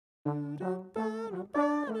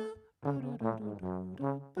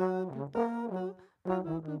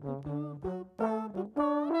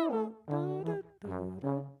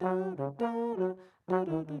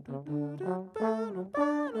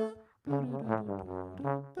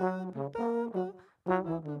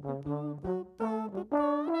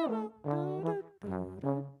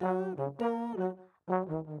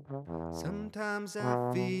Sometimes I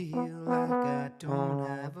feel like I don't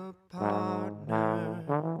have a partner.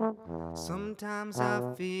 Sometimes I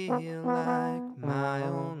feel like my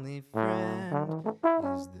only friend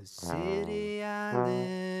is the city I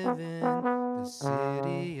live in, the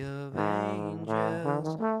city of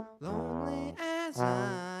angels. Lonely as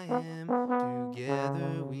I am,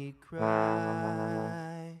 together we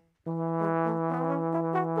cry.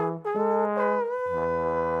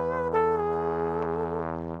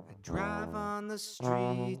 I drive on the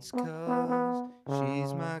streets 'cause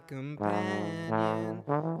she's my companion.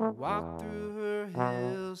 I walk through her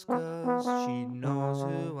hills 'cause she knows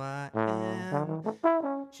who I am.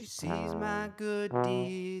 She sees my good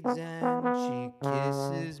deeds and she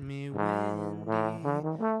kisses me, Wendy.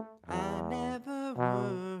 I never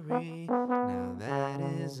worry, now that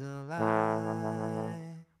is a lie.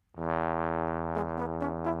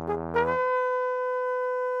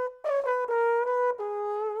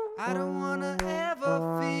 I don't wanna ever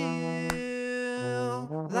feel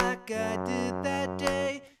like I did that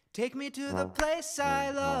day. Take me to the place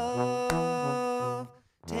I love.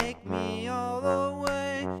 Take me all the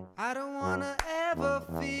way. I don't wanna ever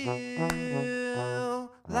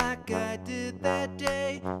feel like I did that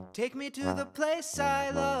day. Take me to the place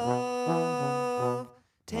I love.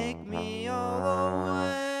 Take me all the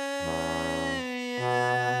way.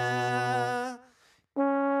 Yeah.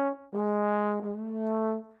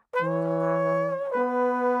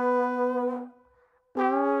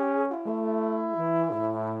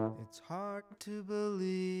 It's hard to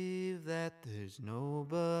believe that there's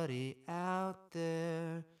nobody out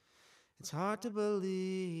there. It's hard to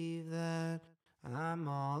believe that I'm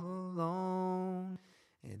all alone.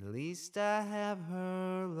 At least I have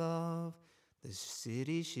her love, the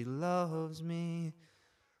city she loves me.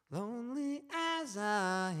 Lonely as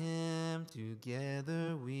I am,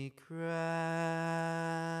 together we cry.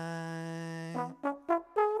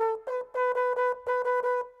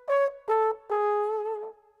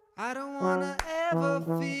 I don't wanna ever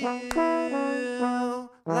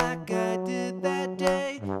feel like I did that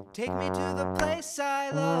day. Take me to the place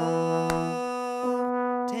I love.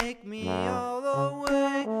 Take me all the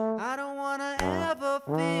way. I don't wanna ever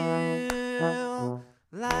feel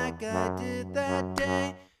like I did that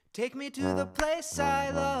day. Take me to the place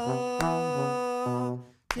I love.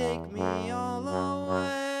 Take me all the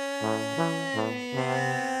way.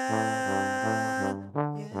 Yeah,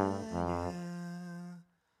 yeah, yeah.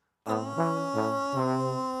 Oh,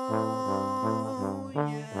 yeah,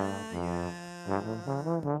 yeah.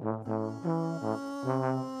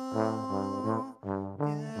 Oh,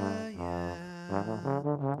 yeah, yeah.